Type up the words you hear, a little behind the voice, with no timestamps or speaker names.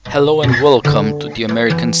Hello and welcome to the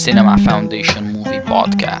American Cinema Foundation Movie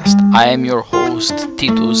Podcast. I am your host,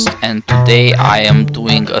 Titus, and today I am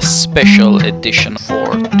doing a special edition for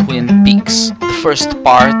Twin Peaks. The first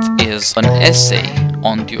part is an essay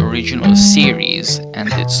on the original series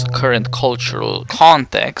and its current cultural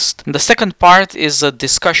context. And the second part is a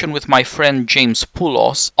discussion with my friend James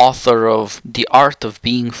Poulos, author of The Art of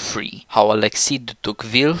Being Free, How Alexis de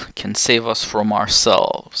Tocqueville Can Save Us From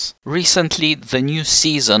Ourselves. Recently, the new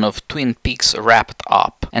season of Twin Peaks wrapped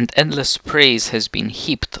up, and endless praise has been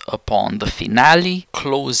heaped upon the finale,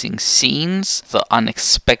 closing scenes, the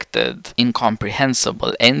unexpected,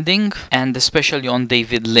 incomprehensible ending, and especially on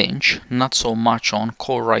David Lynch, not so much on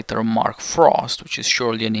co-writer Mark Frost, which is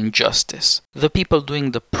surely an injustice. The people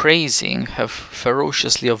doing the praising have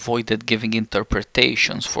ferociously avoided giving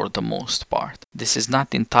interpretations for the most part. This is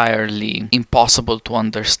not entirely impossible to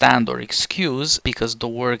understand or excuse, because the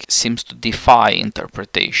work seems to defy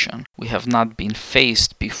interpretation. We have not been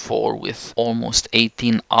faced before with almost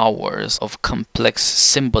 18 hours of complex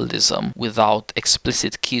symbolism without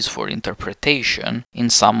explicit keys for interpretation in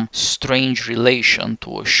some strange relation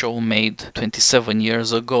to a show made 27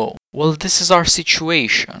 years ago. Well, this is our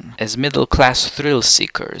situation as middle-class thrill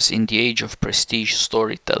seekers in the age of prestige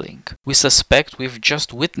storytelling. We suspect we've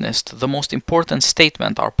just witnessed the most important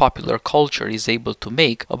statement our popular culture is able to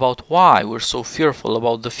make about why we're so fearful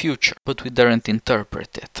about the future, but we daren't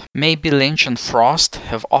interpret it. Maybe Lynch and Frost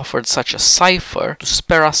have offered such a cipher to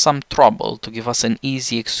spare us some trouble, to give us an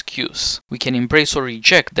easy excuse. We can embrace or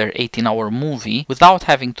reject their 18-hour movie without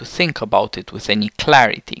having to think about it with any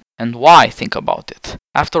clarity. And why think about it?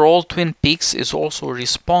 After all, Twin Peaks is also a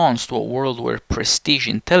response to a world where prestige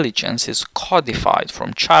intelligence is codified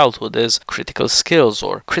from childhood as critical skills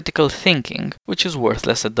or critical thinking, which is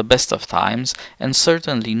worthless at the best of times and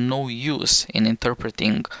certainly no use in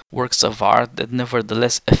interpreting works of art that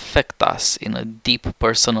nevertheless affect us in a deep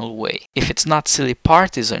personal way. If it's not silly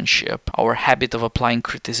partisanship, our habit of applying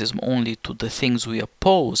criticism only to the things we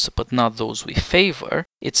oppose but not those we favor,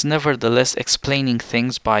 it's nevertheless explaining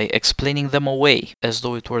things by explaining them away, as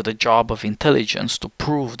though it were the job of intelligence to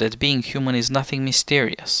prove that being human is nothing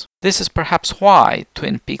mysterious. This is perhaps why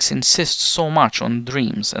Twin Peaks insists so much on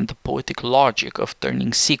dreams and the poetic logic of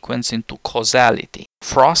turning sequence into causality.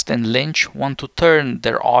 Frost and Lynch want to turn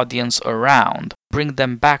their audience around, bring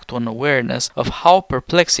them back to an awareness of how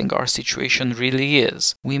perplexing our situation really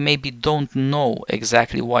is. We maybe don't know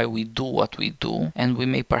exactly why we do what we do, and we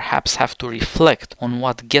may perhaps have to reflect on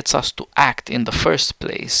what gets us to act in the first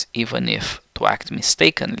place, even if to act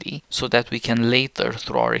mistakenly, so that we can later,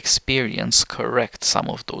 through our experience, correct some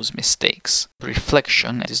of those mistakes.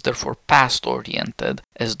 Reflection is therefore past-oriented,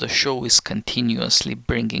 as the show is continuously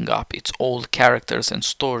bringing up its old characters and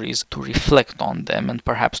stories to reflect on them and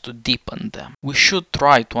perhaps to deepen them. We should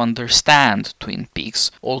try to understand Twin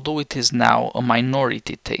Peaks, although it is now a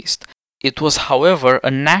minority taste. It was, however,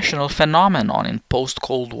 a national phenomenon in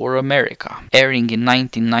post-Cold War America. Airing in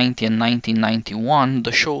 1990 and 1991,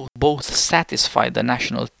 the show both satisfied the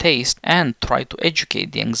national taste and tried to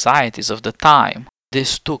educate the anxieties of the time.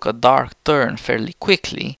 This took a dark turn fairly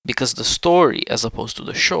quickly, because the story, as opposed to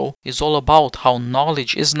the show, is all about how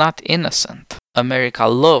knowledge is not innocent. America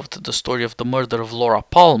loved the story of the murder of Laura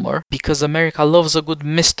Palmer because America loves a good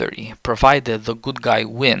mystery, provided the good guy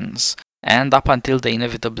wins. And up until the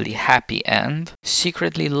inevitably happy end,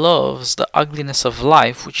 secretly loves the ugliness of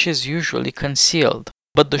life, which is usually concealed.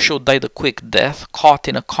 But the show died a quick death, caught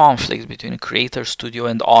in a conflict between creator, studio,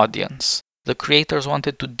 and audience. The creators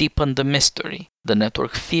wanted to deepen the mystery. The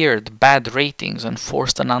network feared bad ratings and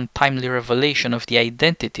forced an untimely revelation of the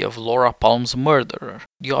identity of Laura Palmer's murderer.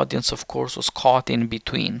 The audience, of course, was caught in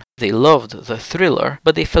between. They loved the thriller,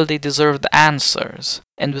 but they felt they deserved answers.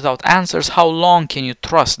 And without answers, how long can you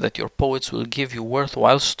trust that your poets will give you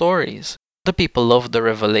worthwhile stories? The people loved the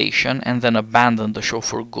revelation and then abandoned the show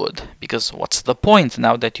for good, because what's the point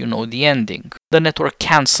now that you know the ending? The network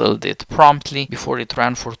cancelled it promptly before it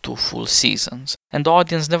ran for 2 full seasons, and the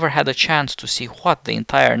audience never had a chance to see what the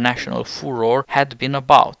entire national furor had been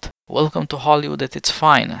about. Welcome to Hollywood at its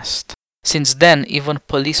finest. Since then, even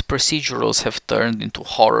police procedurals have turned into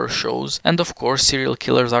horror shows, and of course serial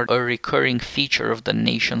killers are a recurring feature of the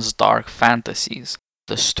nation's dark fantasies.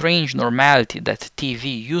 The strange normality that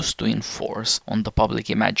TV used to enforce on the public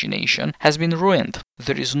imagination has been ruined.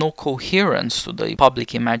 There is no coherence to the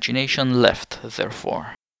public imagination left,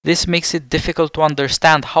 therefore. This makes it difficult to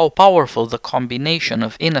understand how powerful the combination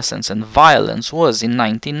of innocence and violence was in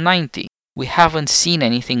 1990. We haven't seen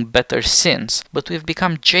anything better since, but we've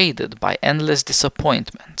become jaded by endless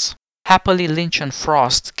disappointments. Happily, Lynch and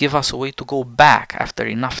Frost give us a way to go back after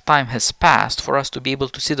enough time has passed for us to be able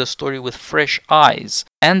to see the story with fresh eyes,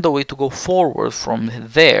 and a way to go forward from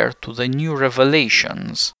there to the new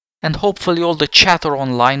revelations. And hopefully all the chatter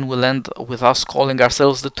online will end with us calling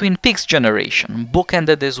ourselves the Twin Peaks generation,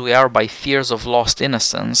 bookended as we are by fears of lost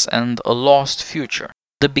innocence and a lost future.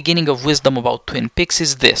 The beginning of wisdom about Twin Peaks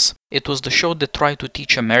is this. It was the show that tried to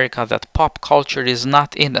teach America that pop culture is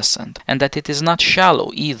not innocent, and that it is not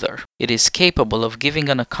shallow either. It is capable of giving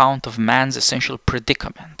an account of man's essential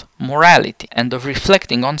predicament, morality, and of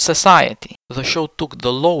reflecting on society. The show took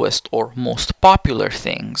the lowest or most popular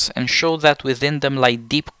things and showed that within them lie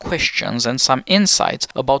deep questions and some insights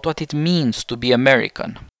about what it means to be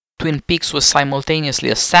American. Twin Peaks was simultaneously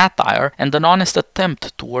a satire and an honest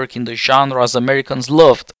attempt to work in the genres Americans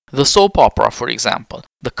loved. The soap opera, for example,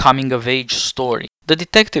 the coming-of-age story, the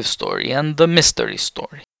detective story, and the mystery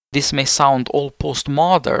story. This may sound all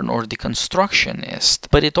postmodern or deconstructionist,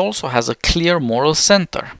 but it also has a clear moral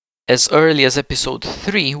center. As early as episode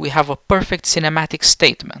 3, we have a perfect cinematic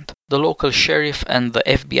statement. The local sheriff and the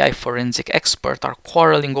FBI forensic expert are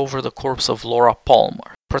quarreling over the corpse of Laura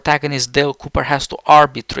Palmer. Protagonist Dale Cooper has to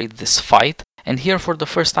arbitrate this fight, and here for the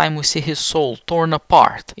first time we see his soul torn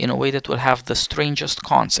apart in a way that will have the strangest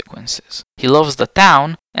consequences. He loves the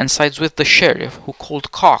town and sides with the sheriff, who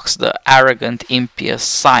called Cox the arrogant, impious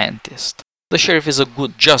scientist. The sheriff is a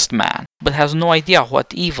good, just man, but has no idea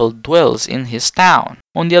what evil dwells in his town.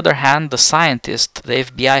 On the other hand, the scientist the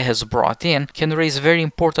FBI has brought in can raise very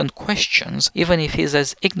important questions, even if he is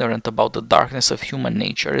as ignorant about the darkness of human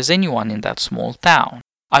nature as anyone in that small town.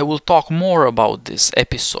 I will talk more about this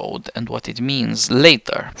episode and what it means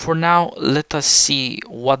later. For now, let us see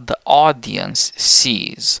what the audience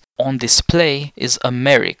sees. On display is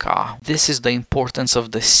America. This is the importance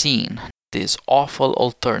of the scene. These awful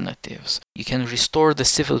alternatives. You can restore the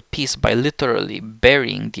civil peace by literally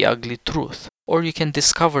burying the ugly truth. Or you can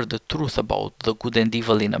discover the truth about the good and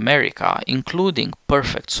evil in America, including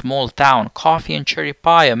perfect small town coffee and cherry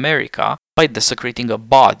pie America, by desecrating a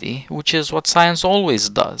body, which is what science always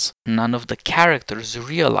does. None of the characters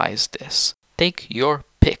realize this. Take your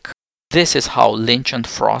pick. This is how Lynch and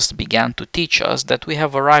Frost began to teach us that we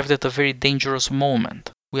have arrived at a very dangerous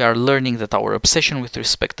moment. We are learning that our obsession with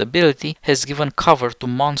respectability has given cover to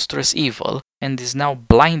monstrous evil and is now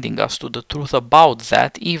blinding us to the truth about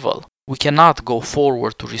that evil. We cannot go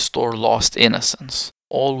forward to restore lost innocence.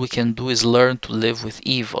 All we can do is learn to live with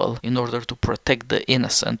evil in order to protect the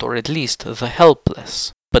innocent, or at least the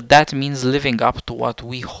helpless. But that means living up to what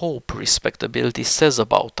we hope respectability says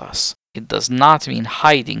about us. It does not mean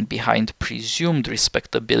hiding behind presumed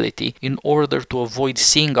respectability in order to avoid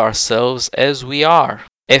seeing ourselves as we are.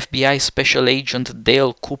 FBI Special Agent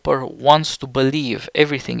Dale Cooper wants to believe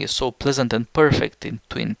everything is so pleasant and perfect in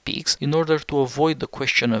Twin Peaks in order to avoid the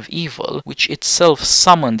question of evil, which itself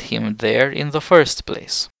summoned him there in the first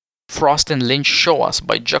place. Frost and Lynch show us,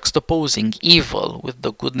 by juxtaposing evil with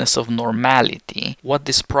the goodness of normality, what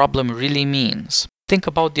this problem really means. Think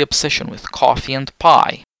about the obsession with coffee and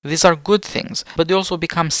pie. These are good things, but they also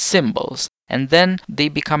become symbols, and then they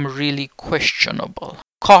become really questionable.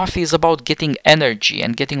 Coffee is about getting energy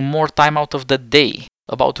and getting more time out of the day,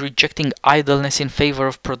 about rejecting idleness in favor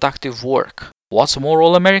of productive work. What's more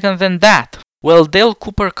all-American than that? Well, Dale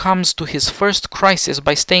Cooper comes to his first crisis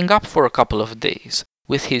by staying up for a couple of days.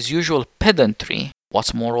 With his usual pedantry,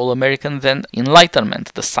 what's more all-American than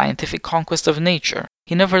enlightenment, the scientific conquest of nature?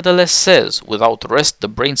 He nevertheless says, without rest the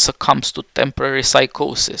brain succumbs to temporary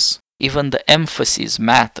psychosis. Even the emphases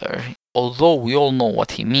matter, although we all know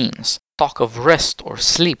what he means. Talk of rest or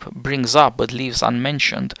sleep brings up but leaves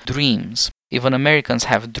unmentioned dreams. Even Americans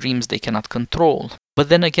have dreams they cannot control. But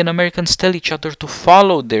then again, Americans tell each other to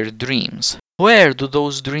follow their dreams. Where do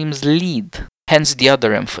those dreams lead? Hence the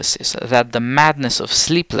other emphasis, that the madness of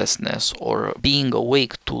sleeplessness or being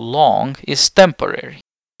awake too long is temporary.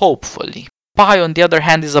 Hopefully. Pie, on the other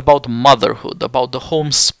hand, is about motherhood, about the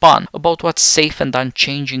homespun, about what's safe and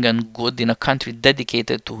unchanging and good in a country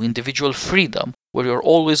dedicated to individual freedom, where you're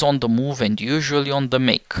always on the move and usually on the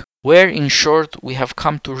make. Where, in short, we have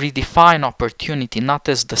come to redefine opportunity not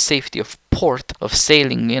as the safety of port, of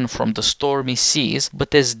sailing in from the stormy seas,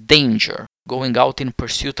 but as danger, going out in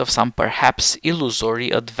pursuit of some perhaps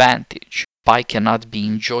illusory advantage. Pie cannot be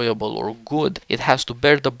enjoyable or good, it has to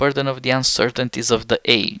bear the burden of the uncertainties of the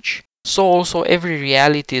age. So also every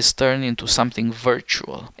reality is turned into something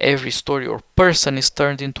virtual. Every story or person is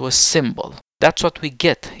turned into a symbol. That's what we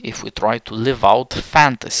get if we try to live out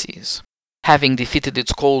fantasies. Having defeated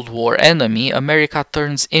its Cold War enemy, America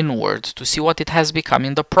turns inward to see what it has become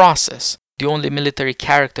in the process. The only military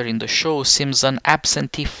character in the show seems an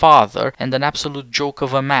absentee father and an absolute joke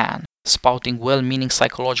of a man, spouting well-meaning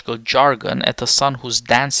psychological jargon at a son who's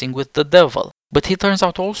dancing with the devil. But he turns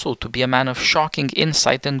out also to be a man of shocking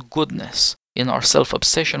insight and goodness. In our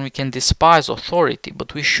self-obsession we can despise authority,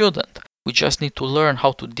 but we shouldn't. We just need to learn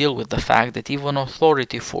how to deal with the fact that even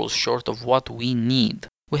authority falls short of what we need.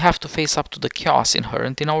 We have to face up to the chaos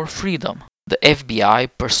inherent in our freedom. The FBI,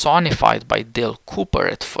 personified by Dale Cooper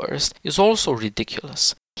at first, is also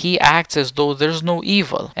ridiculous. He acts as though there's no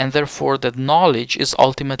evil, and therefore that knowledge is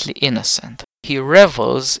ultimately innocent. He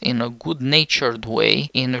revels in a good-natured way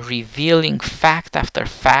in revealing fact after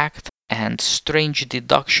fact and strange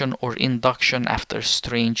deduction or induction after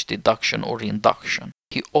strange deduction or induction.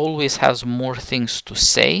 He always has more things to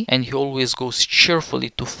say, and he always goes cheerfully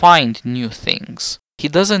to find new things. He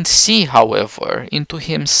doesn't see, however, into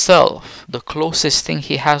himself. The closest thing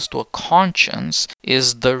he has to a conscience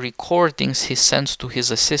is the recordings he sends to his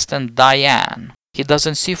assistant Diane. He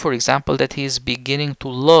doesn't see, for example, that he is beginning to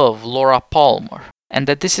love Laura Palmer, and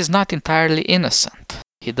that this is not entirely innocent.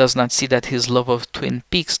 He does not see that his love of Twin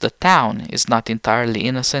Peaks, the town, is not entirely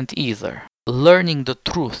innocent either. Learning the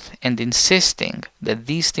truth and insisting that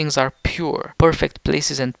these things are pure, perfect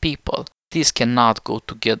places and people, these cannot go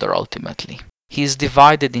together ultimately. He is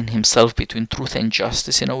divided in himself between truth and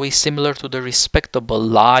justice in a way similar to the respectable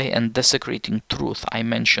lie and desecrating truth I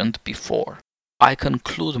mentioned before. I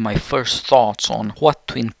conclude my first thoughts on what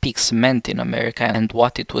Twin Peaks meant in America and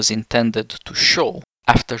what it was intended to show.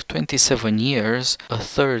 After 27 years, a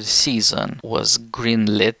third season was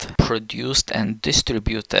greenlit, produced and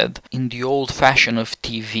distributed in the old fashion of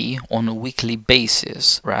TV on a weekly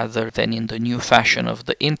basis, rather than in the new fashion of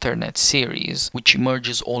the internet series, which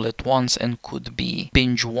emerges all at once and could be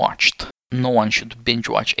binge-watched. No one should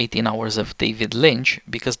binge-watch 18 hours of David Lynch,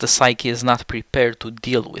 because the psyche is not prepared to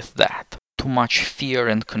deal with that. Too much fear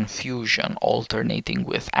and confusion alternating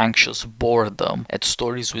with anxious boredom at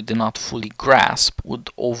stories we do not fully grasp would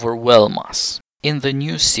overwhelm us. In the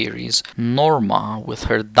new series, Norma, with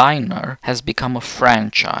her diner, has become a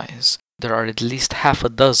franchise. There are at least half a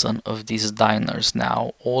dozen of these diners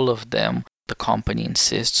now, all of them, the company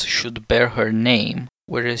insists, should bear her name,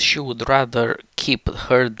 whereas she would rather keep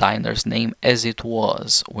her diner's name as it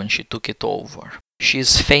was when she took it over. She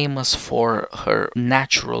is famous for her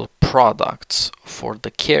natural products, for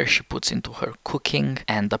the care she puts into her cooking,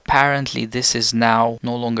 and apparently this is now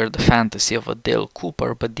no longer the fantasy of a Dale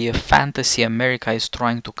Cooper, but the fantasy America is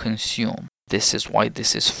trying to consume. This is why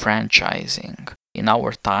this is franchising. In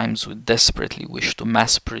our times, we desperately wish to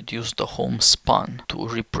mass-produce the homespun, to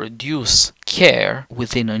reproduce care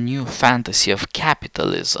within a new fantasy of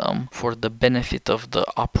capitalism for the benefit of the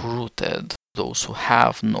uprooted, those who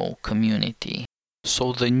have no community.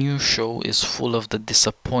 So the new show is full of the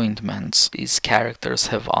disappointments these characters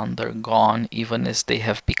have undergone even as they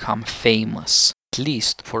have become famous, at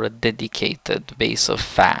least for a dedicated base of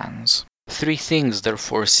fans. Three things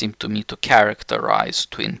therefore seem to me to characterize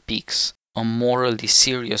Twin Peaks. A morally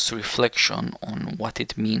serious reflection on what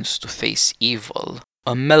it means to face evil.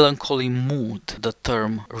 A melancholy mood. The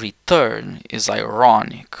term return is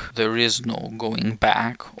ironic. There is no going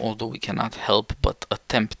back, although we cannot help but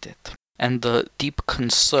attempt it. And the deep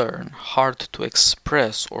concern, hard to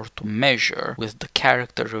express or to measure, with the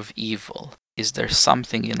character of evil. Is there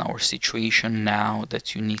something in our situation now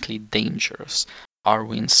that's uniquely dangerous? Are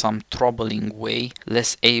we in some troubling way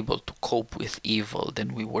less able to cope with evil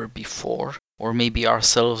than we were before? Or maybe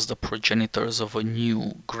ourselves the progenitors of a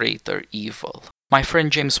new, greater evil? My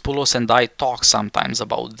friend James Poulos and I talk sometimes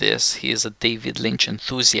about this. He is a David Lynch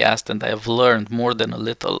enthusiast, and I have learned more than a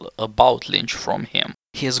little about Lynch from him.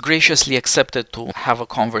 He has graciously accepted to have a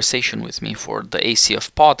conversation with me for the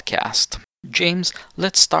ACF podcast. James,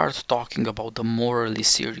 let's start talking about the morally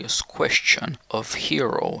serious question of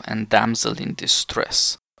hero and damsel in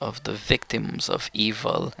distress, of the victims of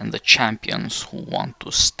evil and the champions who want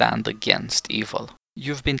to stand against evil.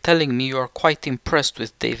 You've been telling me you are quite impressed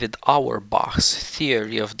with David Auerbach's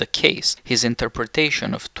theory of the case, his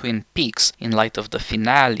interpretation of Twin Peaks in light of the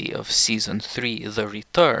finale of Season 3, The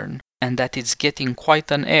Return, and that it's getting quite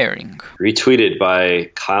an airing. Retweeted by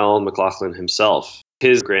Kyle MacLachlan himself.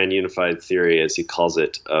 His grand unified theory, as he calls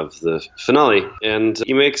it, of the finale. And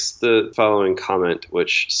he makes the following comment,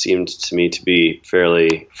 which seemed to me to be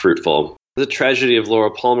fairly fruitful. The tragedy of Laura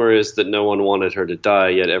Palmer is that no one wanted her to die,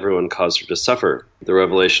 yet everyone caused her to suffer. The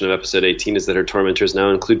revelation of episode 18 is that her tormentors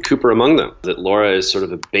now include Cooper among them, that Laura is sort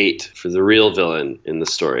of a bait for the real villain in the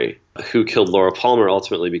story. Who killed Laura Palmer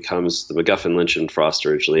ultimately becomes the MacGuffin Lynch and Frost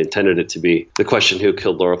originally intended it to be. The question who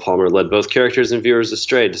killed Laura Palmer led both characters and viewers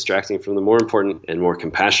astray, distracting from the more important and more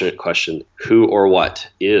compassionate question, who or what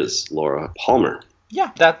is Laura Palmer?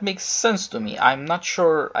 Yeah, that makes sense to me. I'm not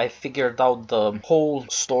sure I figured out the whole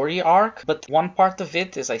story arc, but one part of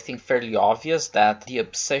it is, I think, fairly obvious, that the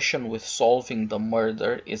obsession with solving the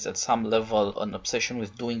murder is at some level an obsession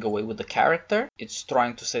with doing away with the character. It's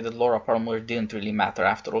trying to say that Laura Palmer didn't really matter.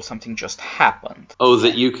 After all, something just happened. Oh,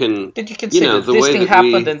 that you can say that this thing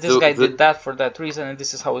happened and this guy did that for that reason and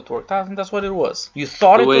this is how it worked out, and that's what it was. You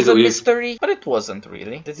thought it was a mystery, but it wasn't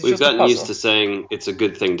really. We've gotten used to saying it's a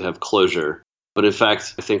good thing to have closure. But in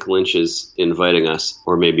fact, I think Lynch is inviting us,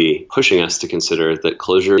 or maybe pushing us to consider that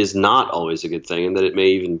closure is not always a good thing, and that it may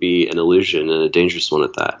even be an illusion, and a dangerous one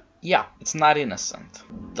at that. Yeah, it's not innocent.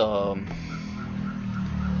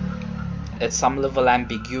 At some level,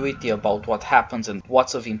 ambiguity about what happens and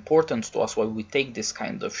what's of importance to us, why we take this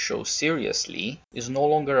kind of show seriously, is no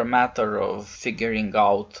longer a matter of figuring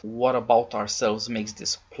out what about ourselves makes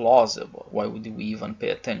this plausible. Why would we even pay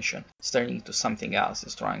attention? It's turning into something else.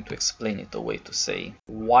 It's trying to explain it away, to say,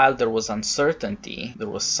 while there was uncertainty, there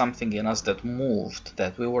was something in us that moved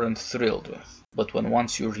that we weren't thrilled with. But when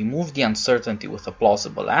once you remove the uncertainty with a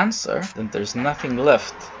plausible answer, then there's nothing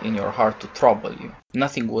left in your heart to trouble you.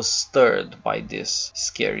 Nothing was stirred by this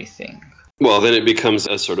scary thing. Well, then it becomes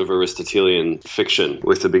a sort of Aristotelian fiction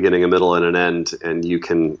with a beginning, a middle, and an end, and you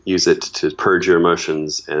can use it to purge your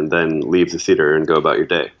emotions and then leave the theater and go about your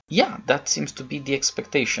day. Yeah, that seems to be the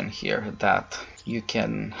expectation here, that you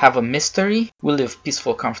can have a mystery, we live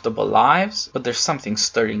peaceful, comfortable lives, but there's something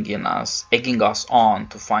stirring in us, egging us on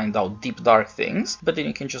to find out deep, dark things, but then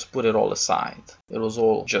you can just put it all aside. It was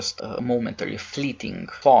all just a momentary, fleeting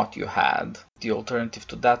thought you had. The alternative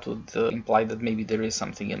to that would imply that maybe there is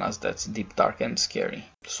something in us that's deep, dark, and scary.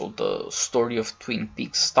 So the story of Twin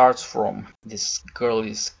Peaks starts from this girl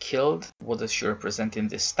is killed, what does she represent in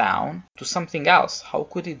this town, to something else. How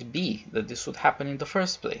could it be that this would happen in the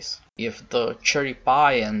first place? If the cherry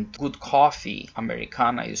pie and good coffee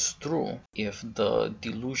Americana is true, if the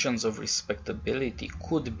delusions of respectability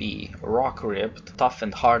could be rock-ribbed, tough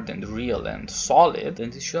and hard and real and solid,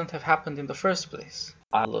 then this shouldn't have happened in the first place.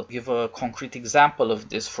 I'll give a concrete example of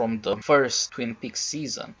this from the first Twin Peaks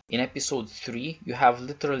season. In episode 3, you have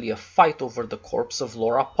literally a fight over the corpse of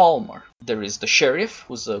Laura Palmer. There is the sheriff,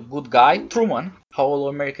 who's a good guy, Truman. How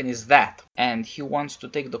all-American is that? And he wants to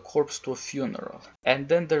take the corpse to a funeral. And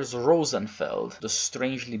then there's Rosenfeld, the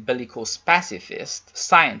strangely bellicose pacifist,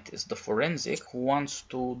 scientist, the forensic, who wants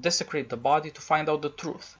to desecrate the body to find out the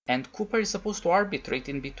truth. And Cooper is supposed to arbitrate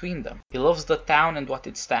in between them. He loves the town and what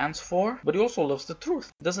it stands for, but he also loves the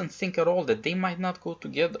truth. He doesn't think at all that they might not go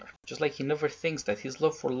together. Just like he never thinks that his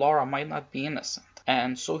love for Laura might not be innocent.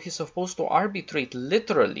 And so he's supposed to arbitrate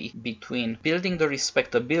literally between building the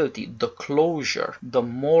respectability, the closure, the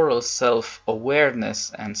moral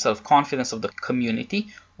self-awareness and self-confidence of the community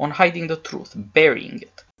on hiding the truth, burying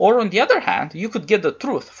it. Or on the other hand, you could get the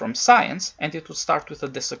truth from science and it would start with a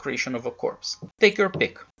desecration of a corpse. Take your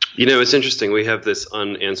pick. You know, it's interesting. We have this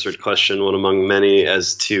unanswered question, one among many,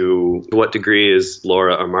 as to what degree is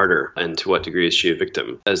Laura a martyr and to what degree is she a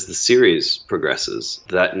victim? As the series progresses,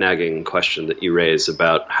 that nagging question that you raise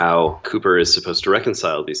about how Cooper is supposed to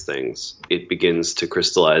reconcile these things, it begins to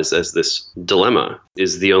crystallize as this dilemma.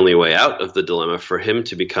 Is the only way out of the dilemma for him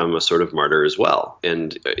to become a sort of martyr as well?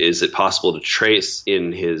 And is it possible to trace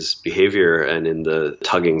in his behavior and in the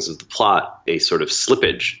tuggings of the plot a sort of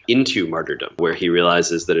slippage into martyrdom, where he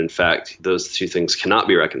realizes that in fact those two things cannot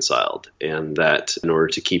be reconciled, and that in order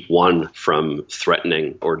to keep one from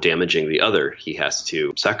threatening or damaging the other, he has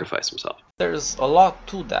to sacrifice himself? There's a lot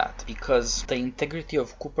to that, because the integrity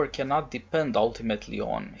of Cooper cannot depend ultimately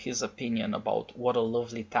on his opinion about what a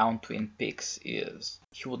lovely town Twin Peaks is.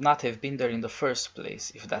 He would not have been there in the first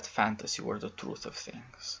place if that fantasy were the truth of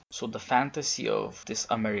things. So the fantasy of this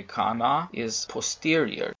Americana is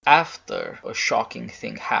posterior, after a shocking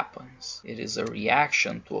thing happens. It is a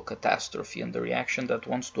reaction to a catastrophe, and the reaction that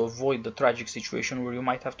wants to avoid the tragic situation where you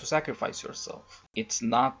might have to sacrifice yourself. It's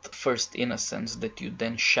not first innocence that you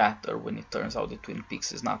then shatter when it turns out that Twin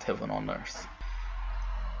Peaks is not heaven on earth.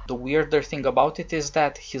 The weirder thing about it is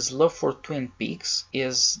that his love for Twin Peaks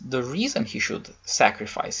is the reason he should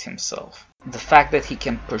sacrifice himself. The fact that he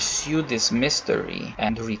can pursue this mystery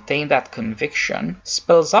and retain that conviction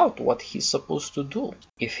spells out what he's supposed to do.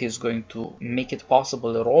 If he's going to make it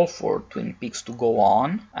possible at all for Twin Peaks to go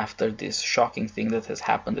on after this shocking thing that has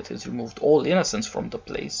happened that has removed all innocence from the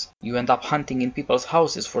place, you end up hunting in people's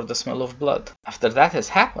houses for the smell of blood. After that has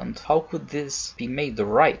happened, how could this be made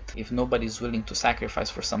right if nobody's willing to sacrifice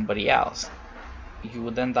for somebody else? You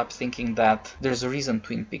would end up thinking that there's a reason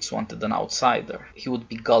Twin Peaks wanted an outsider. He would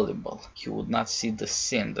be gullible. He would not see the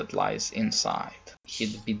sin that lies inside.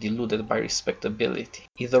 He'd be deluded by respectability.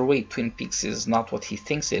 Either way, Twin Peaks is not what he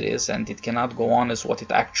thinks it is, and it cannot go on as what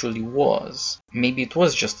it actually was. Maybe it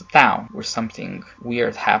was just a town where something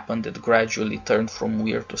weird happened that gradually turned from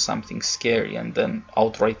weird to something scary and then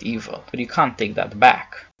outright evil. But you can't take that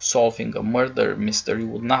back. Solving a murder mystery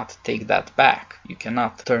would not take that back. You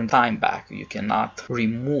cannot turn time back. You cannot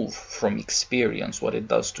remove from experience what it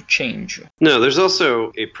does to change you. No, there's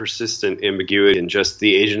also a persistent ambiguity in just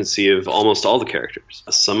the agency of almost all the characters,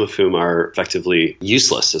 some of whom are effectively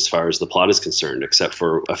useless as far as the plot is concerned, except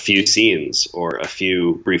for a few scenes or a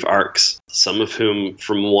few brief arcs. Some of whom,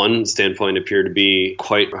 from one standpoint, appear to be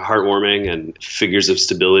quite heartwarming and figures of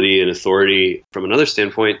stability and authority. From another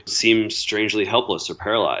standpoint, seem strangely helpless or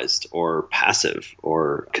paralyzed or passive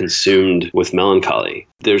or consumed with melancholy.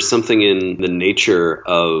 There's something in the nature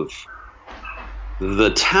of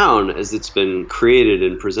the town as it's been created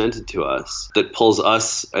and presented to us that pulls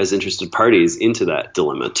us as interested parties into that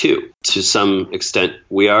dilemma too. To some extent,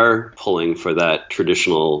 we are pulling for that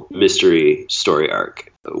traditional mystery story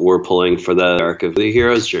arc. We're pulling for the arc of the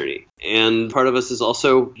hero's journey. And part of us is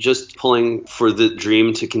also just pulling for the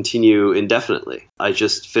dream to continue indefinitely. I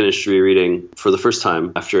just finished rereading for the first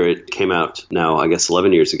time after it came out now, I guess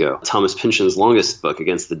 11 years ago, Thomas Pynchon's longest book,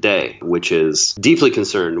 Against the Day, which is deeply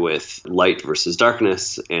concerned with light versus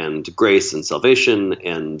darkness and grace and salvation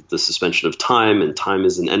and the suspension of time and time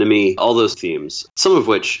as an enemy, all those themes, some of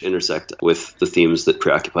which intersect with the themes that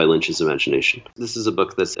preoccupy Lynch's imagination. This is a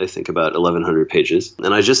book that's, I think, about 1,100 pages,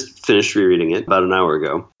 and I just finished rereading it about an hour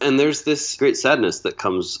ago. And there's this great sadness that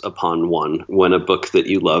comes upon one when a book that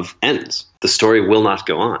you love ends. The story will not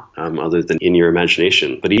go on, other than in your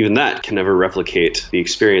imagination. But even that can never replicate the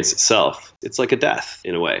experience itself. It's like a death,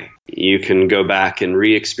 in a way. You can go back and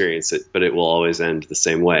re-experience it, but it will always end the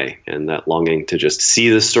same way. And that longing to just see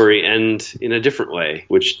the story end in a different way,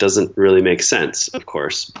 which doesn't really make sense, of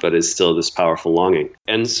course, but is still this powerful longing.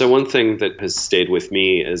 And so one thing that has stayed with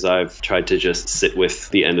me as I've tried to just sit with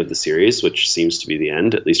the end of the series, which seems to be the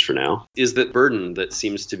end, at least for now, is that burden that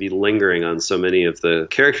seems to be lingering on so many of the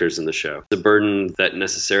characters in the show. The burden that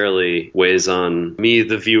necessarily weighs on me,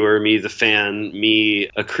 the viewer, me, the fan, me,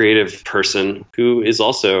 a creative person who is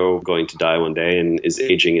also going to die one day and is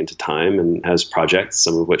aging into time and has projects,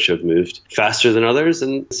 some of which have moved faster than others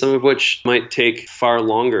and some of which might take far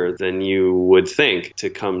longer than you would think to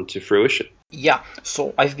come to fruition. Yeah,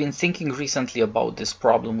 so I've been thinking recently about this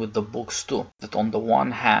problem with the books too. That on the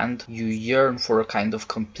one hand, you yearn for a kind of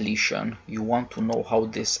completion. You want to know how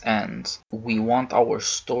this ends. We want our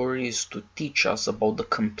stories to teach us about the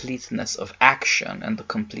completeness of action and the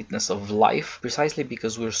completeness of life, precisely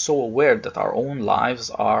because we're so aware that our own lives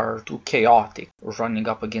are too chaotic. Running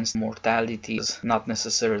up against mortality is not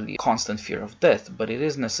necessarily a constant fear of death, but it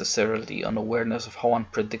is necessarily an awareness of how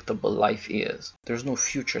unpredictable life is. There's no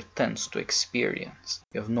future tense to experience.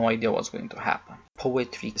 You have no idea what's going to happen.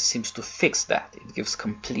 Poetry seems to fix that. It gives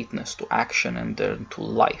completeness to action and then to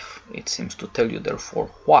life. It seems to tell you,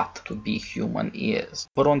 therefore, what to be human is.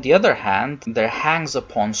 But on the other hand, there hangs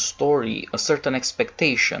upon story a certain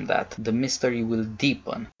expectation that the mystery will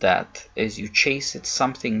deepen, that as you chase it,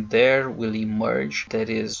 something there will emerge that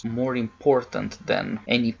is more important than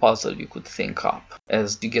any puzzle you could think up.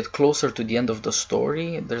 As you get closer to the end of the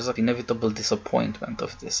story, there's an inevitable disappointment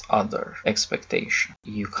of this other expectation.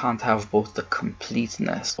 You can't have both the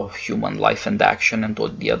completeness of human life and action and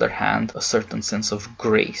on the other hand a certain sense of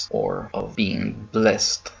grace or of being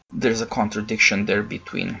blessed. There's a contradiction there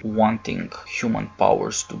between wanting human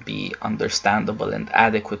powers to be understandable and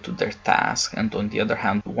adequate to their task and on the other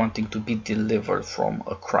hand wanting to be delivered from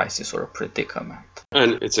a crisis or a predicament.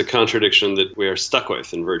 And it's a contradiction that we are stuck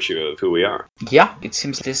with in virtue of who we are. Yeah, it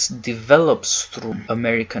seems this develops through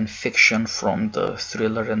American fiction from the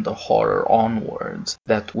thriller and the horror onwards.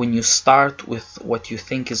 That when you start with what you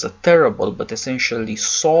think is a terrible but essentially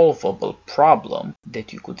solvable problem,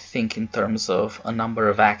 that you could think in terms of a number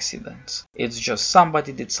of accidents. It's just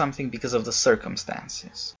somebody did something because of the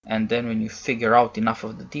circumstances. And then when you figure out enough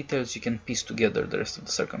of the details, you can piece together the rest of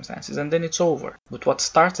the circumstances and then it's over. But what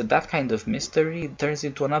starts at that kind of mystery turns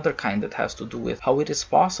into another kind that has to do with how it is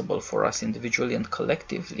possible for us individually and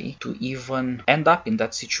collectively to even end up in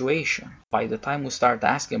that situation. By the time we start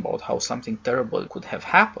asking about how something terrible could have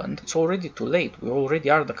happened, it's already too late. We already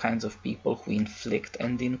are the kinds of people who inflict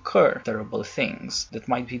and incur terrible things that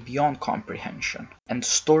might be beyond comprehension. And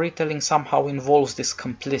storytelling somehow involves this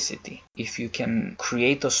complicity. If you can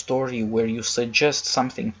create a story where you suggest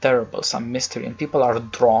something terrible, some mystery, and people are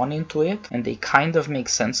drawn into it, and they kind of make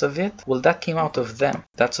sense of it, well, that came out of them.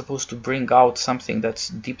 That's supposed to bring out something that's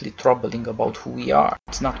deeply troubling about who we are.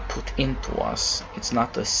 It's not put into us. It's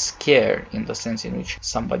not a scare in the sense in which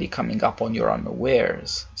somebody coming up on your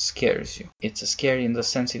unawares scares you. It's a scare in the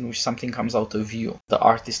sense in which something comes out of you. The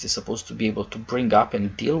artist is supposed to be able to bring up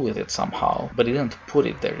and deal with it somehow, but he didn't put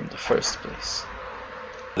it there in the first place.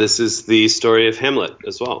 This is the story of Hamlet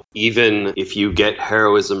as well. Even if you get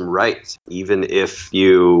heroism right, even if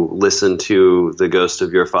you listen to the ghost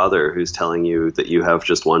of your father who's telling you that you have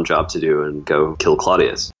just one job to do and go kill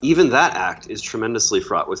Claudius, even that act is tremendously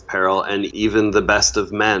fraught with peril, and even the best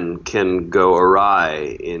of men can go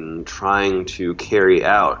awry in trying to carry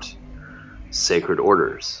out sacred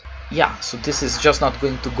orders. Yeah, so this is just not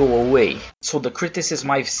going to go away. So the criticism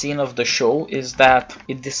I've seen of the show is that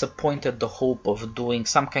it disappointed the hope of doing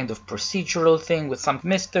some kind of procedural thing with some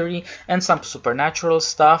mystery and some supernatural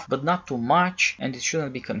stuff, but not too much, and it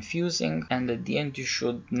shouldn't be confusing, and at the end you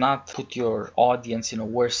should not put your audience in a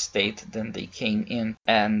worse state than they came in.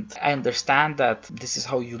 And I understand that this is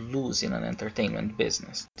how you lose in an entertainment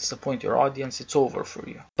business. Disappoint your audience, it's over for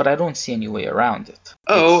you. But I don't see any way around it.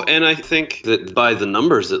 And I think that by the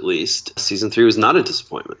numbers at least, season 3 was not a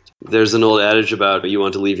disappointment. There's an old adage about you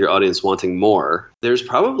want to leave your audience wanting more. There's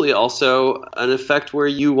probably also an effect where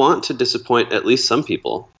you want to disappoint at least some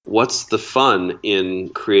people. What's the fun in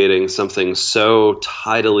creating something so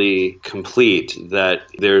tidily complete that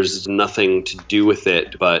there's nothing to do with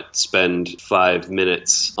it but spend 5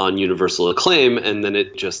 minutes on universal acclaim and then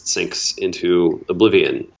it just sinks into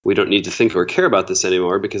oblivion? We don't need to think or care about this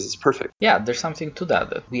anymore because it's perfect. Yeah, there's something to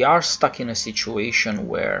that. We are stuck in a situation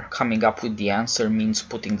where coming up with the answer means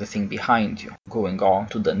putting the thing behind you, going on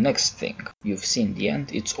to the next thing. You've seen the end,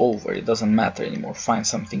 it's over, it doesn't matter anymore, find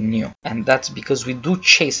something new. And that's because we do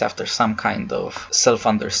chase after some kind of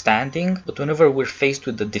self-understanding, but whenever we're faced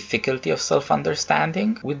with the difficulty of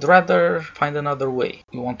self-understanding, we'd rather find another way.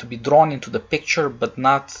 We want to be drawn into the picture, but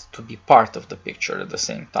not to be part of the picture at the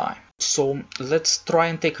same time. So let's try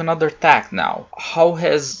and take another tack now. How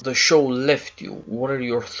has the show left you? What are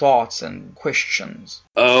your thoughts and questions?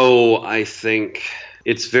 I think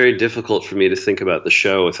it's very difficult for me to think about the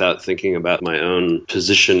show without thinking about my own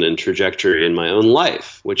position and trajectory in my own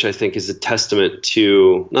life, which I think is a testament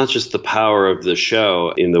to not just the power of the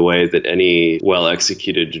show in the way that any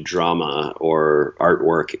well-executed drama or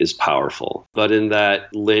artwork is powerful, but in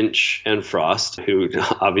that Lynch and Frost, who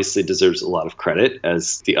obviously deserves a lot of credit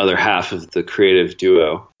as the other half of the creative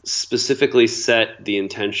duo, specifically set the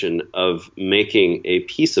intention of making a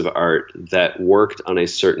piece of art that worked on a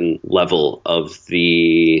certain level of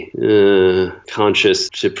the conscious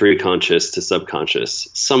to pre-conscious to subconscious,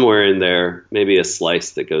 somewhere in there, maybe a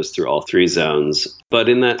slice that goes through all 3 zones, but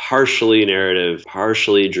in that partially narrative,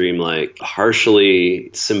 partially dreamlike, partially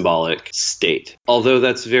symbolic state. Although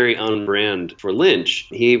that's very on brand for Lynch,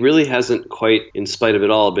 he really hasn't quite, in spite of it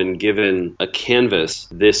all, been given a canvas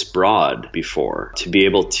this broad before to be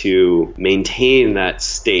able to maintain that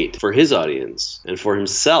state for his audience and for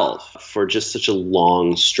himself for just such a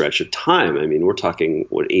long stretch of time. I mean, we're talking,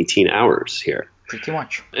 18 hours here. Pretty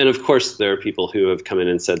much. And of course, there are people who have come in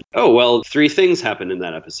and said, 3 things happened in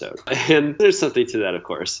that episode. And there's something to that, of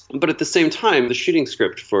course. But at the same time, the shooting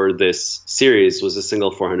script for this series was a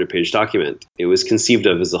single 400-page document. It was conceived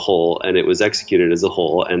of as a whole, and it was executed as a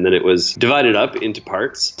whole, and then it was divided up into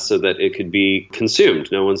parts so that it could be consumed.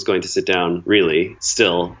 No one's going to sit down, really,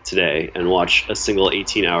 still today, and watch a single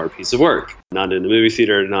 18-hour piece of work. Not in a movie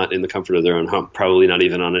theater, not in the comfort of their own home, probably not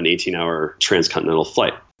even on an 18-hour transcontinental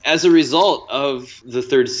flight. As a result of the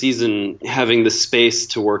 3rd season having the space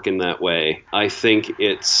to work in that way, I think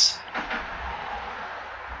it's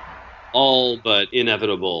all but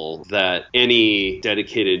inevitable that any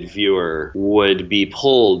dedicated viewer would be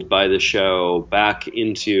pulled by the show back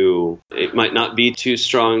into, it might not be too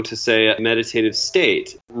strong to say, a meditative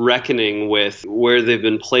state, reckoning with where they've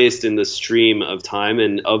been placed in the stream of time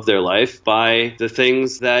and of their life by the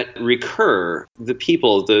things that recur, the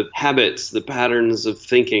people, the habits, the patterns of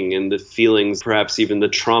thinking and the feelings, perhaps even the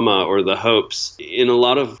trauma or the hopes. In a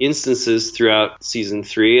lot of instances throughout season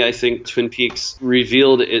 3, I think Twin Peaks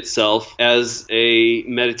revealed itself as a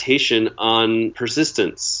meditation on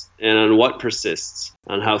persistence and on what persists,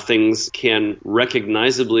 on how things can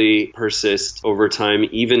recognizably persist over time,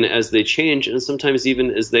 even as they change, and sometimes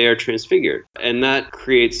even as they are transfigured. And that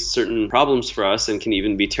creates certain problems for us and can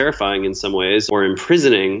even be terrifying in some ways or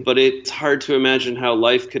imprisoning, but it's hard to imagine how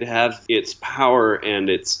life could have its power and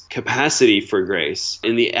its capacity for grace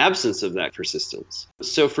in the absence of that persistence.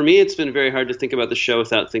 So for me, it's been very hard to think about the show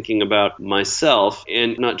without thinking about myself,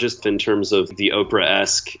 and not just in terms of the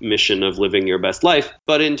Oprah-esque mission of living your best life,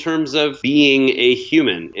 but in terms of being a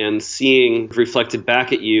human and seeing reflected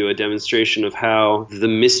back at you a demonstration of how the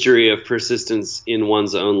mystery of persistence in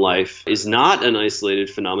one's own life is not an isolated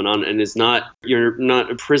phenomenon and you're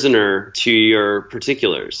not a prisoner to your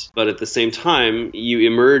particulars, but at the same time, you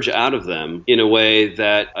emerge out of them in a way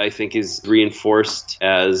that I think is reinforced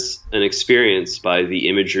as an experience by the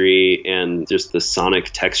imagery and just the sonic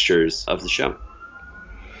textures of the show.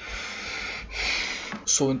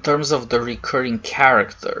 So in terms of the recurring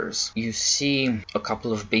characters, you see a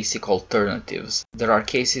couple of basic alternatives. There are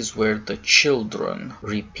cases where the children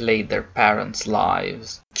replay their parents'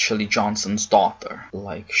 lives. Shelley Johnson's daughter,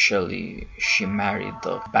 like Shelley, she married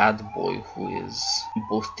a bad boy who is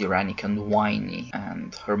both tyrannic and whiny,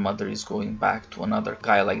 and her mother is going back to another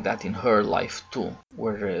guy like that in her life too.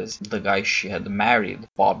 Whereas the guy she had married,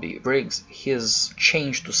 Bobby Briggs, he's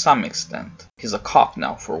changed to some extent. He's a cop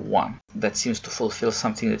now, for one. That seems to fulfill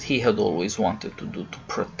something that he had always wanted to do, to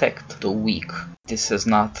protect the weak. This has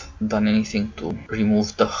not done anything to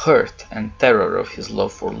remove the hurt and terror of his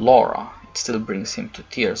love for Laura. It still brings him to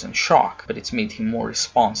tears and shock, but it's made him more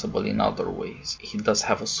responsible in other ways. He does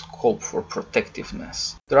have a scope for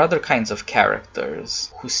protectiveness. There are other kinds of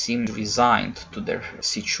characters who seem resigned to their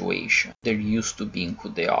situation. They're used to being who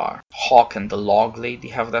they are. Hawk and the Log Lady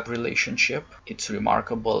have that relationship. It's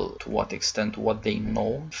remarkable to what extent what they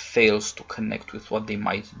know fails to connect with what they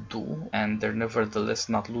might do, and they're nevertheless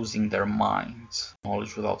not losing their minds.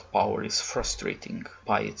 Knowledge without power is frustrating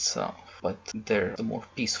by itself, but they're the more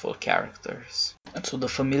peaceful characters. And so the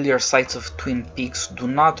familiar sights of Twin Peaks do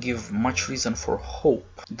not give much reason for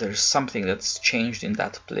hope. There's something that's changed in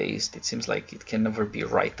that place. It seems like it can never be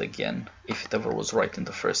right again, if it ever was right in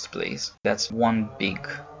the first place. That's one big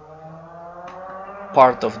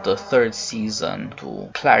part of the third season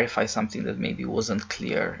to clarify something that maybe wasn't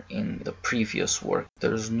clear in the previous work.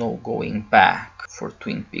 There's no going back for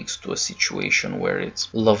Twin Peaks to a situation where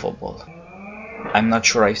it's lovable. I'm not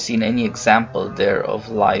sure I've seen any example there of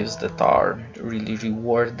lives that are really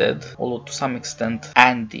rewarded, although to some extent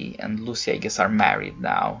Andy and Lucy, I guess, are married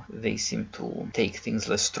now. They seem to take things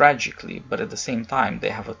less tragically, but at the same time they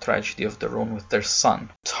have a tragedy of their own with their son.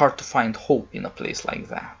 It's hard to find hope in a place like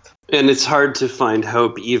that. And it's hard to find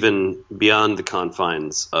hope even beyond the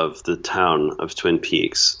confines of the town of Twin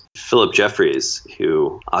Peaks. Philip Jeffries,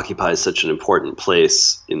 who occupies such an important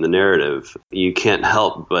place in the narrative, you can't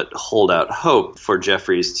help but hold out hope for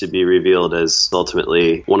Jeffries to be revealed as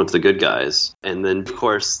ultimately one of the good guys. And then, of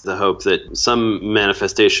course, the hope that some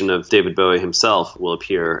manifestation of David Bowie himself will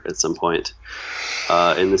appear at some point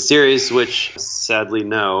in the series, which, sadly,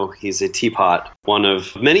 no, he's a teapot, one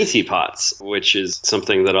of many teapots, which is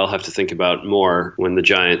something that I'll have to think about more when the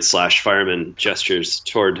giant /fireman gestures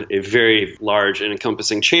toward a very large and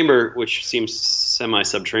encompassing chamber, which seems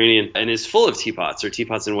semi-subterranean and is full of teapots or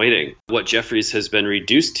teapots in waiting. What Jeffries has been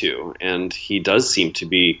reduced to, and he does seem to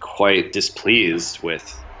be quite displeased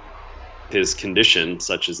with his condition,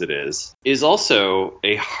 such as it is also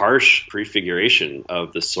a harsh prefiguration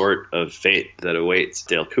of the sort of fate that awaits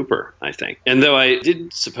Dale Cooper, I think. And though I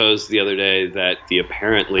did suppose the other day that the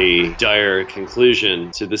apparently dire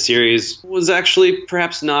conclusion to the series was actually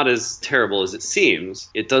perhaps not as terrible as it seems,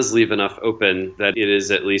 it does leave enough open that it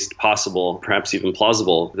is at least possible, perhaps even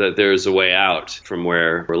plausible, that there is a way out from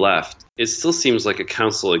where we're left. It still seems like a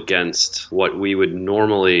counsel against what we would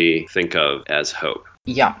normally think of as hope.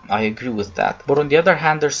 Yeah, I agree with that. But on the other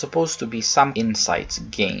hand, there's supposed to be some insights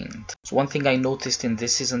gained. So one thing I noticed in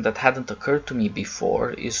this season that hadn't occurred to me before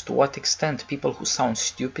is to what extent people who sound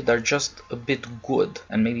stupid are just a bit good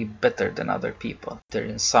and maybe better than other people. They're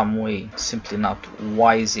in some way simply not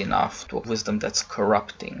wise enough to a wisdom that's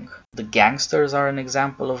corrupting. The gangsters are an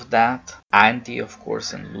example of that. Andy, of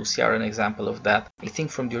course, and Lucy are an example of that. I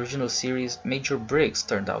think from the original series, Major Briggs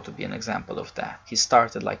turned out to be an example of that. He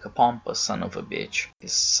started like a pompous son of a bitch.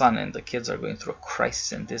 His son and the kids are going through a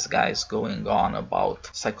crisis, and this guy is going on about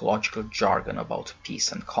psychological jargon about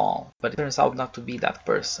peace and calm. But it turns out not to be that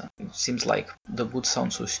person. It seems like the good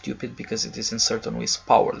sounds so stupid because it is in certain ways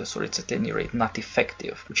powerless, or it's at any rate not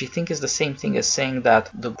effective. Which I think is the same thing as saying that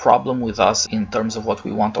the problem with us in terms of what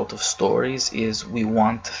we want out of stories is we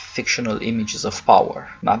want fictional images of power,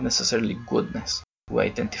 not necessarily goodness. We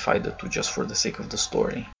identify the two just for the sake of the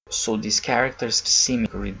story. So these characters seem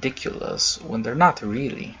ridiculous when they're not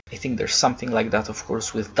really. I think there's something like that, of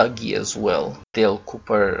course, with Dougie as well. Dale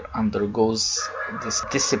Cooper undergoes this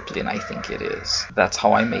discipline, I think it is. That's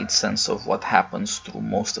how I made sense of what happens through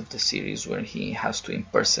most of the series, where he has to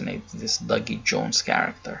impersonate this Dougie Jones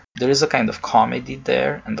character. There is a kind of comedy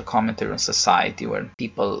there, and the commentary on society, where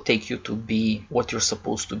people take you to be what you're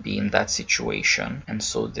supposed to be in that situation. And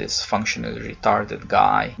so this functionally retarded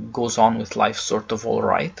guy goes on with life sort of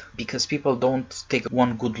alright, because people don't take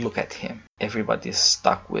one good look at him. Everybody is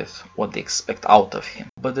stuck with what they expect out of him.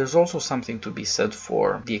 But there's also something to be said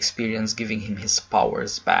for the experience giving him his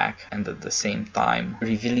powers back, and at the same time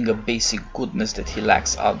revealing a basic goodness that he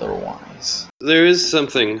lacks otherwise. There is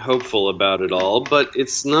something hopeful about it all, but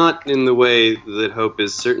it's not in the way that hope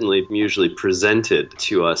is certainly usually presented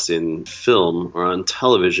to us in film or on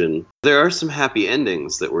television. There are some happy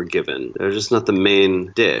endings that we're given. They're just not the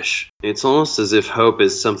main dish. It's almost as if hope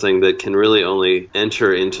is something that can really only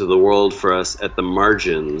enter into the world for us at the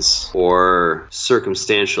margins or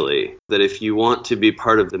circumstantially. That if you want to be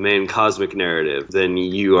part of the main cosmic narrative, then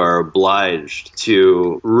you are obliged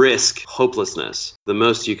to risk hopelessness. The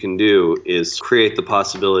most you can do is create the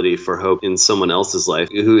possibility for hope in someone else's life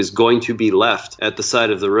who is going to be left at the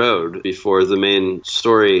side of the road before the main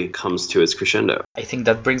story comes to its crescendo. I think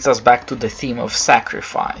that brings us back to the theme of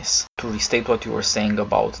sacrifice. To restate what you were saying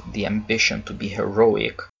about the ambition to be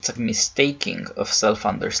heroic, it's a mistaking of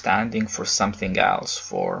self-understanding for something else,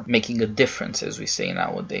 for making a difference, as we say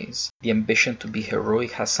nowadays. The ambition to be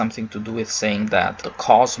heroic has something to do with saying that the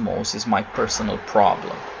cosmos is my personal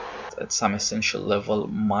problem. At some essential level,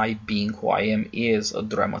 my being who I am is a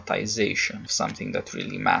dramatization of something that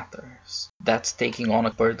really matters. That's taking on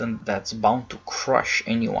a burden that's bound to crush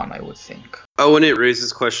anyone, I would think. Oh, and it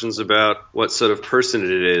raises questions about what sort of person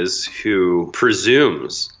it is who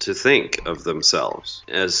presumes to think of themselves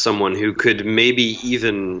as someone who could maybe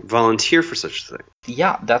even volunteer for such a thing.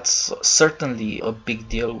 Yeah, that's certainly a big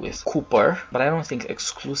deal with Cooper, but I don't think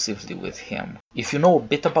exclusively with him. If you know a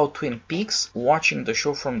bit about Twin Peaks, watching the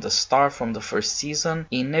show from the start, from the first season,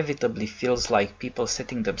 inevitably feels like people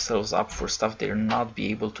setting themselves up for stuff they'll not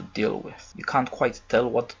be able to deal with. You can't quite tell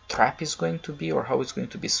what the trap is going to be or how it's going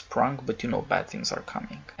to be sprung, but you know bad things are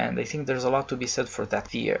coming. And I think there's a lot to be said for that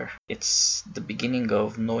fear. It's the beginning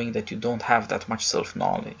of knowing that you don't have that much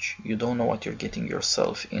self-knowledge. You don't know what you're getting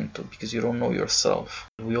yourself into because you don't know yourself.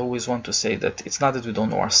 We always want to say that it's not that we don't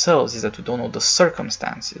know ourselves, it's that we don't know the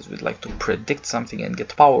circumstances. We'd like to predict something and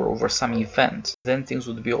get power over some event. Then things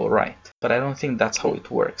would be alright. But I don't think that's how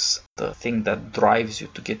it works. The thing that drives you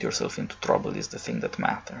to get yourself into trouble is the thing that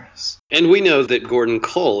matters. And we know that Gordon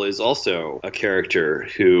Cole is also a character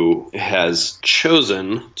who has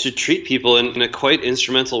chosen to treat people in a quite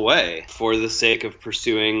instrumental way for the sake of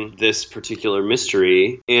pursuing this particular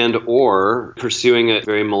mystery and or pursuing a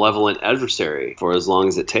very malevolent adversary for as long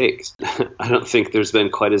as it takes. I don't think there's been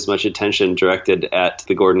quite as much attention directed at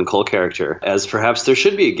the Gordon Cole character as perhaps there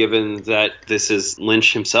should be, given that this is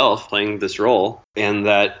Lynch himself playing this role and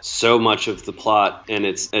that so much of the plot and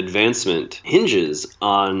its advancement hinges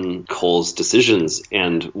on Cole's decisions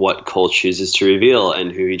and what Cole chooses to reveal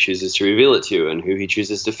and who he chooses to reveal it to and who he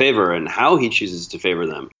chooses to favor and how he chooses to favor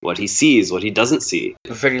them, what he sees, what he doesn't see.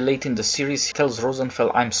 Very late in the series, he tells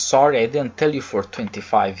Rosenfeld, I'm sorry, I didn't tell you for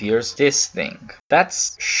 25 years this thing.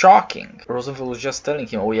 That's shocking. Rosenfeld was just telling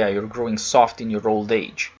him, oh yeah, you're growing soft in your old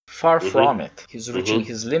age. Far from it. He's reaching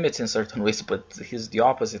his limits in certain ways, but he's the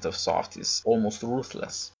opposite of soft. He's almost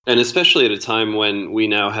ruthless. And especially at a time when we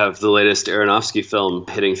now have the latest Aronofsky film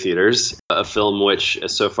hitting theaters, a film which,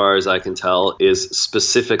 so far as I can tell, is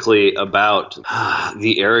specifically about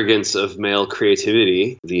the arrogance of male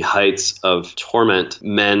creativity, the heights of torment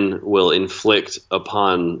men will inflict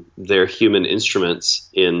upon their human instruments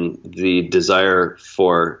in the desire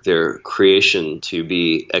for their creation to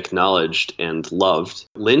be acknowledged and loved.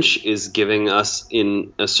 Lynch is giving us,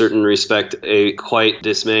 in a certain respect, a quite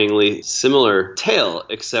dismayingly similar tale,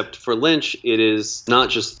 except for Lynch, it is not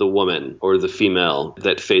just the woman or the female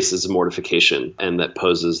that faces mortification and that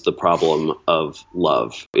poses the problem of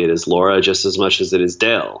love. It is Laura just as much as it is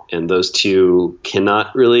Dale, and those two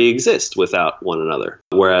cannot really exist without one another.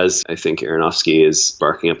 Whereas I think Aronofsky is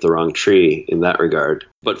barking up the wrong tree in that regard.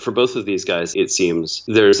 But for both of these guys, it seems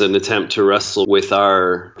there's an attempt to wrestle with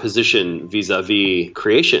our position vis-a-vis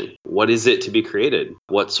creation. What is it to be created?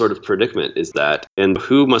 What sort of predicament is that? And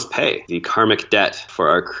who must pay the karmic debt for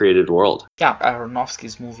our created world? Yeah,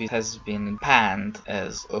 Aronofsky's movie has been panned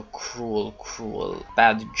as a cruel,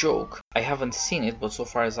 bad joke. I haven't seen it, but so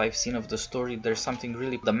far as I've seen of the story, there's something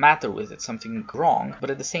really the matter with it, something wrong. But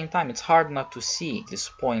at the same time, it's hard not to see this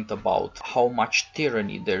point about how much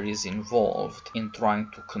tyranny there is involved in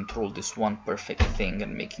trying to control this one perfect thing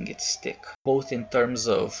and making it stick. Both in terms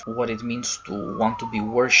of what it means to want to be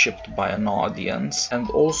worshipped by an audience, and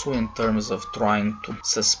also in terms of trying to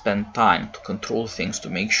suspend time, to control things, to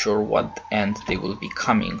make sure what end they will be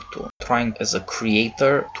coming to. Trying as a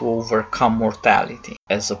creator to overcome mortality,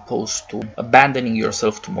 as opposed to abandoning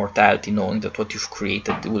yourself to mortality, knowing that what you've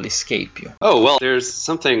created will escape you. Oh, well, there's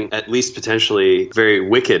something at least potentially very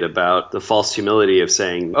wicked about the false humility of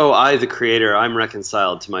saying, oh, I, the creator, I'm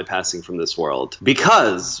reconciled to my passing from this world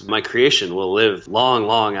because my creation will live long,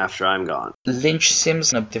 long after I'm gone. Lynch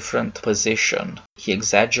seems in a different position. He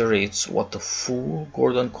exaggerates what a fool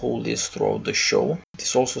Gordon Cole is throughout the show.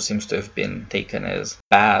 This also seems to have been taken as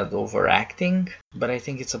bad overacting, but I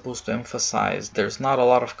think it's supposed to emphasize there's not a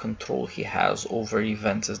lot of control he has over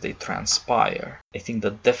events as they transpire. I think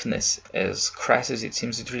the deafness, as crass as it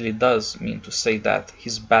seems, it really does mean to say that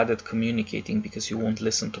he's bad at communicating because he won't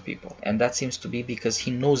listen to people. And that seems to be because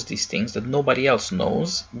he knows these things that nobody else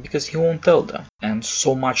knows because he won't tell them. And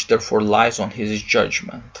so much therefore lies on his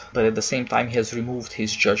judgment. But at the same time, he has removed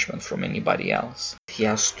his judgment from anybody else. He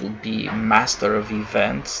has to be master of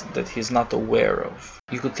events that he's not aware of.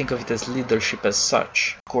 You could think of it as leadership as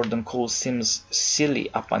such. Gordon Cole seems silly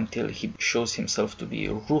up until he shows himself to be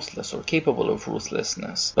ruthless or capable of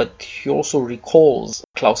ruthlessness. But he also recalls,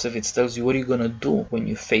 Clausewitz tells you, what are you gonna do when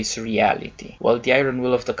you face reality? Well, the iron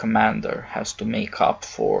will of the commander has to make up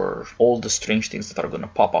for all the strange things that are gonna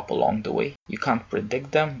pop up along the way. You can't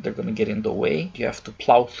predict them, they're gonna get in the way, you have to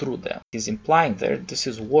plow through them. He's implying there, this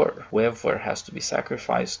is war. Whoever has to be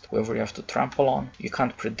sacrificed, whoever you have to trample on, you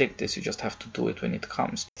can't predict this, you just have to do it when it comes.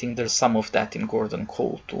 I think there's some of that in Gordon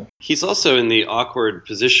Cole too. He's also in the awkward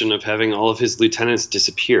position of having all of his lieutenants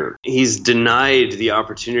disappear. He's denied the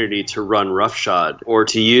opportunity to run roughshod or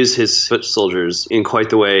to use his foot soldiers in quite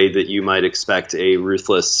the way that you might expect a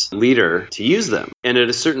ruthless leader to use them. And at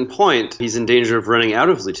a certain point, he's in danger of running out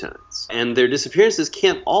of lieutenants. And their disappearances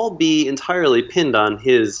can't all be entirely pinned on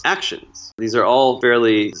his actions. These are all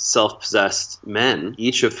fairly self-possessed men,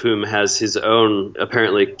 each of whom has his own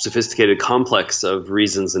apparently sophisticated complex of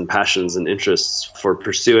reasons and passions and interests for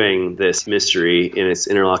pursuing this mystery in its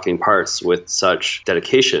interlocking parts with such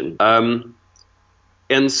dedication.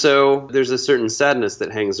 And so there's a certain sadness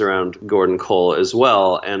that hangs around Gordon Cole as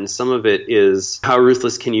well, and some of it is how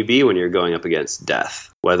ruthless can you be when you're going up against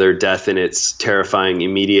death? Whether death in its terrifying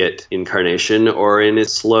immediate incarnation or in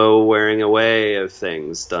its slow wearing away of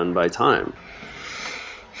things done by time.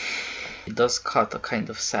 He does cut a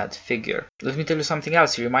kind of sad figure. Let me tell you something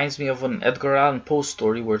else. He reminds me of an Edgar Allan Poe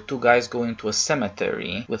story where two guys go into a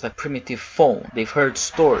cemetery with a primitive phone. They've heard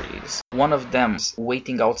stories. One of them's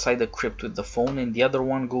waiting outside the crypt with the phone and the other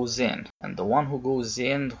one goes in. And the one who goes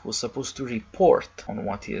in, who's supposed to report on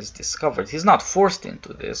what he has discovered, he's not forced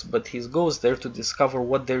into this, but he goes there to discover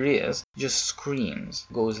what there is, just screams,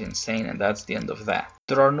 goes insane, and that's the end of that.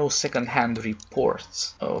 There are no second-hand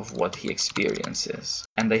reports of what he experiences.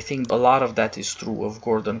 And I think a lot of that is true of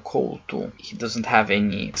Gordon Cole too. He doesn't have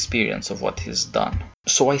any experience of what he's done.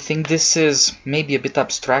 So I think this is maybe a bit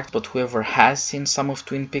abstract, but whoever has seen some of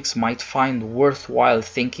Twin Peaks might find worthwhile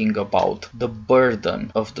thinking about the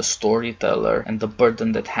burden of the storyteller and the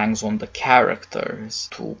burden that hangs on the characters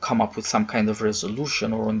to come up with some kind of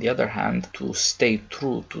resolution, or on the other hand, to stay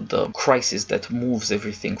true to the crisis that moves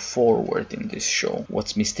everything forward in this show.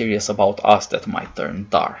 What's mysterious about us that might turn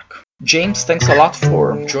dark. James, thanks a lot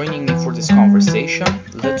for joining me for this conversation.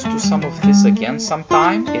 Let's do some of this again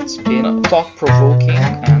sometime. It's been thought-provoking,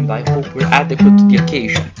 and I hope we're adequate to the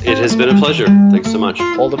occasion. It has been a pleasure. Thanks so much.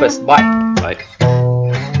 All the best. Bye. Bye.